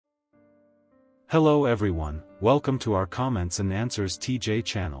Hello everyone, welcome to our Comments and Answers TJ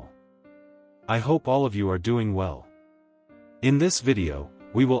channel. I hope all of you are doing well. In this video,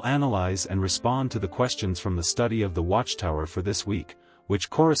 we will analyze and respond to the questions from the study of the Watchtower for this week, which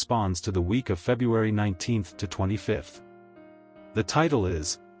corresponds to the week of February 19th to 25th. The title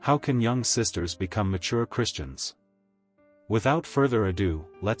is, How Can Young Sisters Become Mature Christians? Without further ado,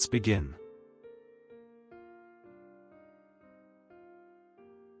 let's begin.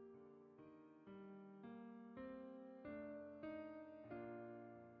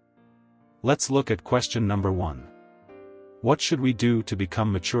 Let's look at question number 1. What should we do to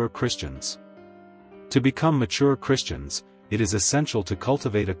become mature Christians? To become mature Christians, it is essential to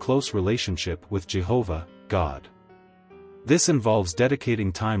cultivate a close relationship with Jehovah, God. This involves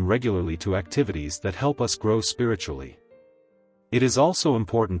dedicating time regularly to activities that help us grow spiritually. It is also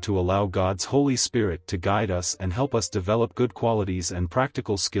important to allow God's Holy Spirit to guide us and help us develop good qualities and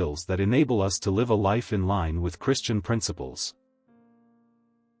practical skills that enable us to live a life in line with Christian principles.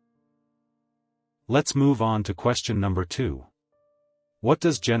 Let's move on to question number 2. What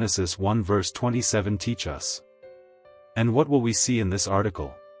does Genesis 1 verse 27 teach us? And what will we see in this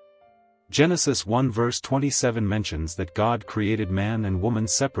article? Genesis 1 verse 27 mentions that God created man and woman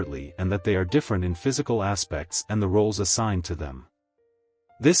separately and that they are different in physical aspects and the roles assigned to them.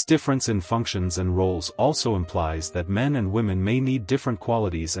 This difference in functions and roles also implies that men and women may need different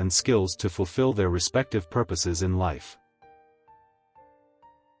qualities and skills to fulfill their respective purposes in life.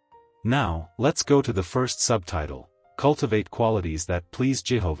 Now, let's go to the first subtitle, Cultivate Qualities That Please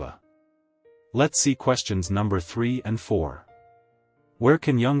Jehovah. Let's see questions number 3 and 4. Where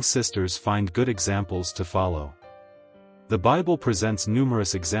can young sisters find good examples to follow? The Bible presents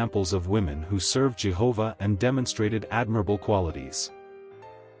numerous examples of women who served Jehovah and demonstrated admirable qualities.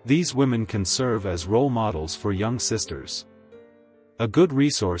 These women can serve as role models for young sisters. A good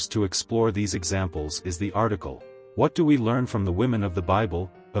resource to explore these examples is the article, What Do We Learn from the Women of the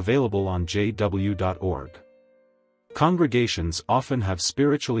Bible?, available on jw.org. Congregations often have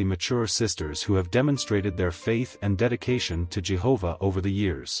spiritually mature sisters who have demonstrated their faith and dedication to Jehovah over the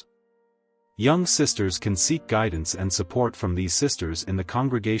years. Young sisters can seek guidance and support from these sisters in the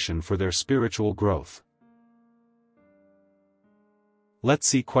congregation for their spiritual growth. Let's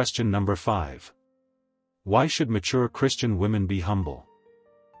see question number 5. Why should mature Christian women be humble?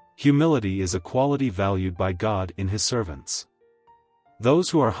 Humility is a quality valued by God in His servants.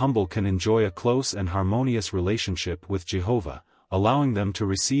 Those who are humble can enjoy a close and harmonious relationship with Jehovah, allowing them to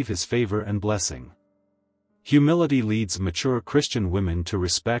receive His favor and blessing. Humility leads mature Christian women to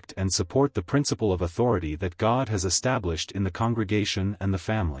respect and support the principle of authority that God has established in the congregation and the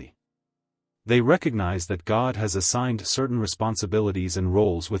family. They recognize that God has assigned certain responsibilities and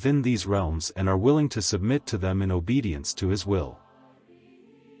roles within these realms and are willing to submit to them in obedience to His will.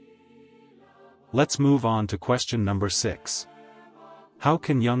 Let's move on to question number 6. How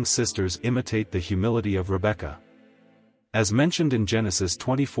can young sisters imitate the humility of Rebekah? As mentioned in Genesis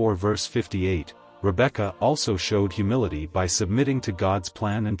 24 verse 58, Rebekah also showed humility by submitting to God's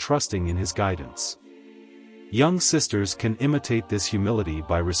plan and trusting in His guidance. Young sisters can imitate this humility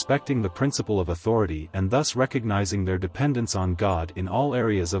by respecting the principle of authority and thus recognizing their dependence on God in all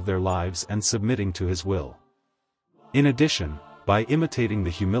areas of their lives and submitting to His will. In addition, by imitating the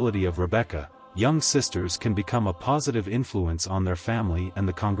humility of Rebekah, young sisters can become a positive influence on their family and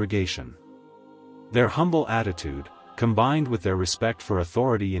the congregation. Their humble attitude, combined with their respect for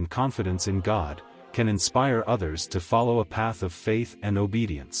authority and confidence in God, can inspire others to follow a path of faith and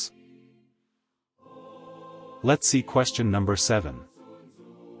obedience. Let's see question number 7.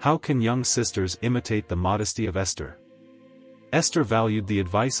 How can young sisters imitate the modesty of Esther? Esther valued the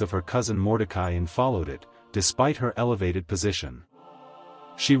advice of her cousin Mordecai and followed it, despite her elevated position.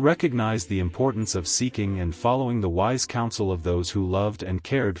 She recognized the importance of seeking and following the wise counsel of those who loved and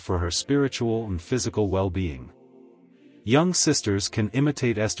cared for her spiritual and physical well-being. Young sisters can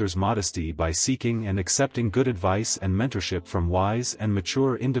imitate Esther's modesty by seeking and accepting good advice and mentorship from wise and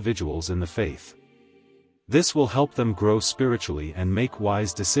mature individuals in the faith. This will help them grow spiritually and make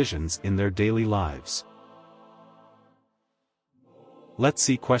wise decisions in their daily lives. Let's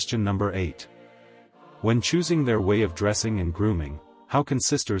see question number 8. When choosing their way of dressing and grooming, how can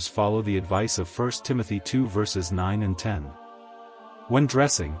sisters follow the advice of 1 Timothy 2 verses 9 and 10? When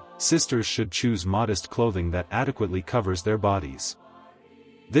dressing, sisters should choose modest clothing that adequately covers their bodies.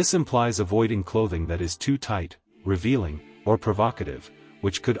 This implies avoiding clothing that is too tight, revealing, or provocative,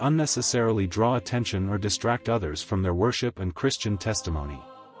 which could unnecessarily draw attention or distract others from their worship and Christian testimony.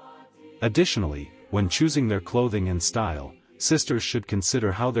 Additionally, when choosing their clothing and style, sisters should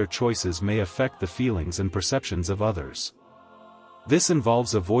consider how their choices may affect the feelings and perceptions of others. This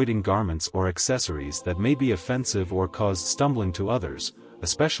involves avoiding garments or accessories that may be offensive or cause stumbling to others,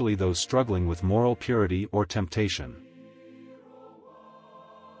 especially those struggling with moral purity or temptation.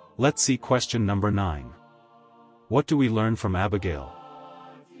 Let's see question number 9. What do we learn from Abigail?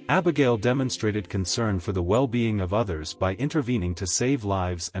 Abigail demonstrated concern for the well-being of others by intervening to save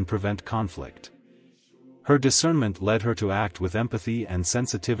lives and prevent conflict. Her discernment led her to act with empathy and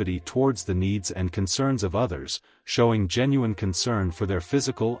sensitivity towards the needs and concerns of others, showing genuine concern for their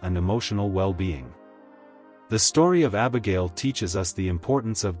physical and emotional well-being. The story of Abigail teaches us the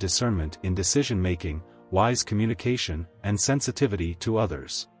importance of discernment in decision-making, wise communication, and sensitivity to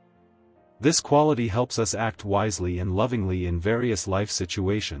others. This quality helps us act wisely and lovingly in various life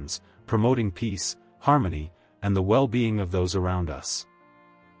situations, promoting peace, harmony, and the well-being of those around us.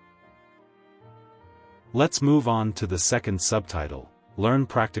 Let's move on to the second subtitle, Learn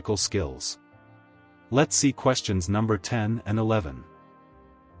Practical Skills. Let's see questions number 10 and 11.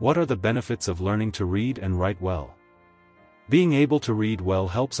 What are the benefits of learning to read and write well? Being able to read well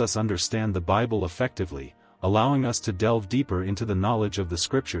helps us understand the Bible effectively, allowing us to delve deeper into the knowledge of the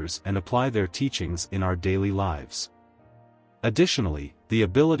Scriptures and apply their teachings in our daily lives. Additionally, the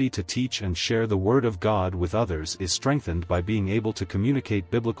ability to teach and share the Word of God with others is strengthened by being able to communicate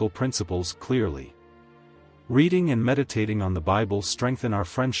biblical principles clearly. Reading and meditating on the Bible strengthen our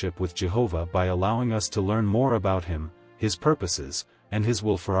friendship with Jehovah by allowing us to learn more about Him, His purposes, and His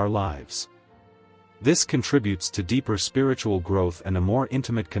will for our lives. This contributes to deeper spiritual growth and a more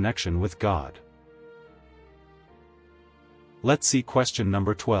intimate connection with God. Let's see question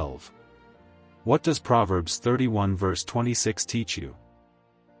number 12. What does Proverbs 31 verse 26 teach you?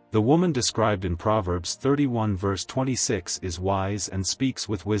 The woman described in Proverbs 31 verse 26 is wise and speaks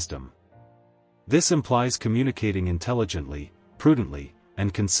with wisdom. This implies communicating intelligently, prudently,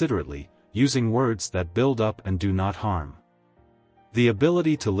 and considerately, using words that build up and do not harm. The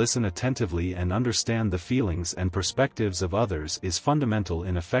ability to listen attentively and understand the feelings and perspectives of others is fundamental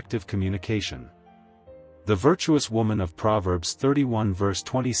in effective communication. The virtuous woman of Proverbs 31 verse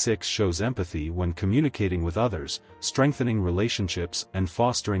 26 shows empathy when communicating with others, strengthening relationships and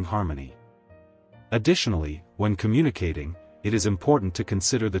fostering harmony. Additionally, when communicating, it is important to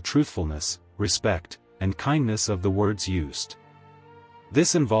consider the truthfulness, respect, and kindness of the words used.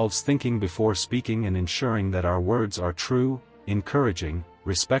 This involves thinking before speaking and ensuring that our words are true, encouraging,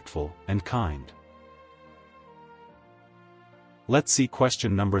 respectful, and kind. Let's see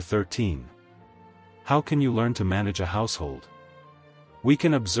question number 13. How can you learn to manage a household? We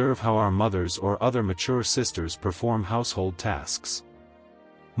can observe how our mothers or other mature sisters perform household tasks.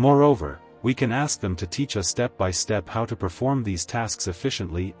 Moreover, we can ask them to teach us step by step how to perform these tasks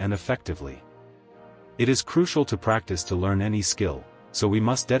efficiently and effectively. It is crucial to practice to learn any skill, so we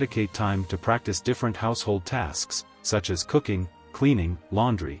must dedicate time to practice different household tasks, such as cooking, cleaning,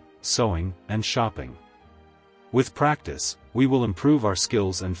 laundry, sewing, and shopping. With practice, we will improve our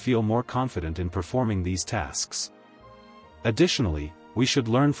skills and feel more confident in performing these tasks. Additionally, we should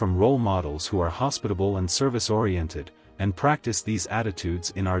learn from role models who are hospitable and service-oriented, and practice these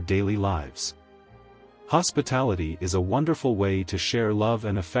attitudes in our daily lives. Hospitality is a wonderful way to share love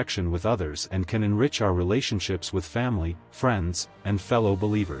and affection with others and can enrich our relationships with family, friends, and fellow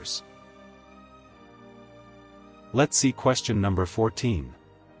believers. Let's see question number 14.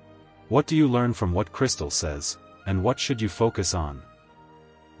 What do you learn from what Crystal says, and what should you focus on?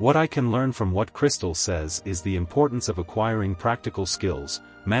 What I can learn from what Crystal says is the importance of acquiring practical skills,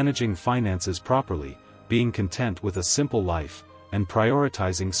 managing finances properly, being content with a simple life, and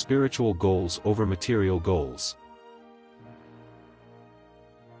prioritizing spiritual goals over material goals.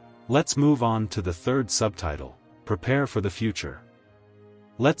 Let's move on to the third subtitle, Prepare for the Future.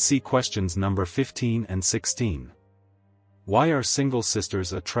 Let's see questions number 15 and 16. Why are single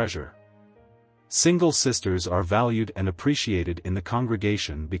sisters a treasure? Single sisters are valued and appreciated in the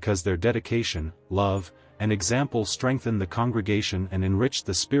congregation because their dedication, love, and example strengthen the congregation and enrich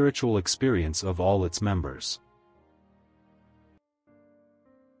the spiritual experience of all its members.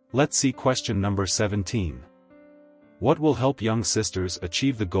 Let's see question number 17. What will help young sisters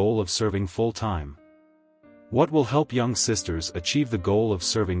achieve the goal of serving full-time? What will help young sisters achieve the goal of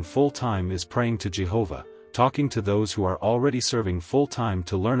serving full-time is praying to Jehovah, talking to those who are already serving full-time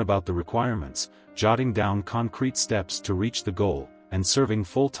to learn about the requirements, jotting down concrete steps to reach the goal, and serving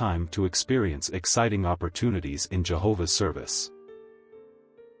full-time to experience exciting opportunities in Jehovah's service.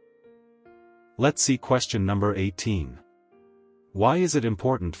 Let's see question number 18. Why is it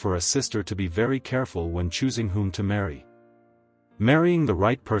important for a sister to be very careful when choosing whom to marry? Marrying the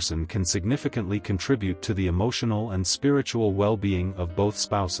right person can significantly contribute to the emotional and spiritual well-being of both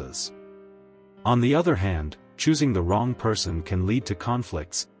spouses. On the other hand, choosing the wrong person can lead to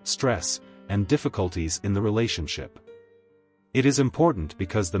conflicts, stress, and difficulties in the relationship. It is important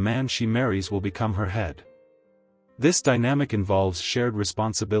because the man she marries will become her head. This dynamic involves shared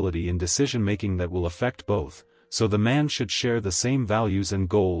responsibility in decision-making that will affect both, so the man should share the same values and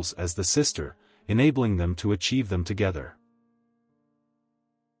goals as the sister, enabling them to achieve them together.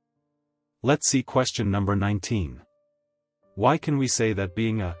 Let's see question number 19. Why can we say that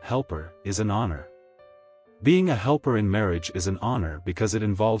being a helper is an honor? Being a helper in marriage is an honor because it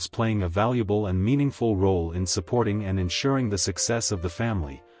involves playing a valuable and meaningful role in supporting and ensuring the success of the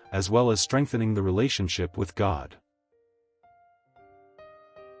family, as well as strengthening the relationship with God.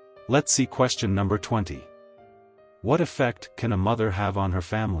 Let's see question number 20. What effect can a mother have on her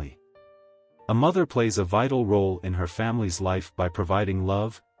family? A mother plays a vital role in her family's life by providing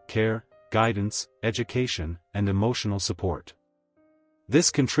love, care, guidance, education, and emotional support. This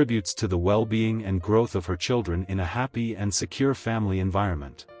contributes to the well-being and growth of her children in a happy and secure family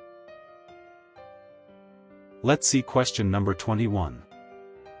environment. Let's see question number 21.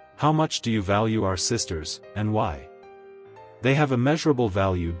 How much do you value our sisters, and why? They have immeasurable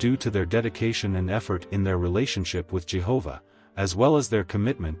value due to their dedication and effort in their relationship with Jehovah, as well as their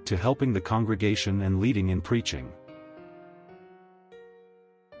commitment to helping the congregation and leading in preaching.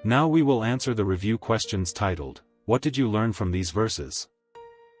 Now we will answer the review questions titled, What did you learn from these verses?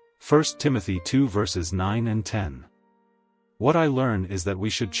 1 Timothy 2 verses 9 and 10. What I learn is that we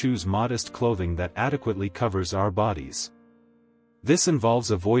should choose modest clothing that adequately covers our bodies. This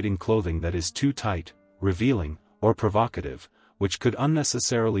involves avoiding clothing that is too tight, revealing, or provocative, which could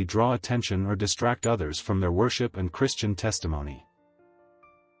unnecessarily draw attention or distract others from their worship and Christian testimony.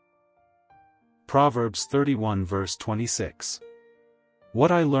 Proverbs 31 verse 26. What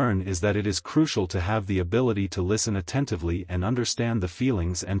I learn is that it is crucial to have the ability to listen attentively and understand the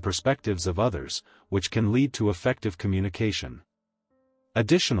feelings and perspectives of others, which can lead to effective communication.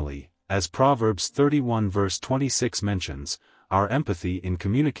 Additionally, as Proverbs 31 verse 26 mentions, our empathy in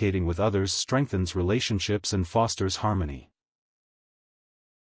communicating with others strengthens relationships and fosters harmony.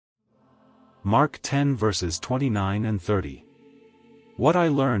 Mark 10 verses 29 and 30. What I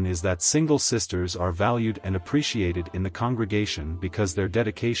learn is that single sisters are valued and appreciated in the congregation because their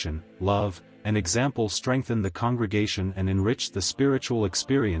dedication, love, and example strengthen the congregation and enrich the spiritual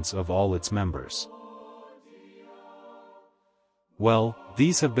experience of all its members. Well,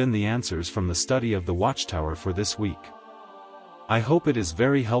 these have been the answers from the study of the Watchtower for this week. I hope it is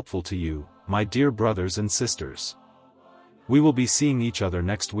very helpful to you, my dear brothers and sisters. We will be seeing each other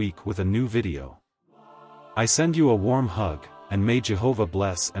next week with a new video. I send you a warm hug, and may Jehovah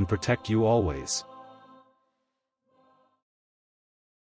bless and protect you always.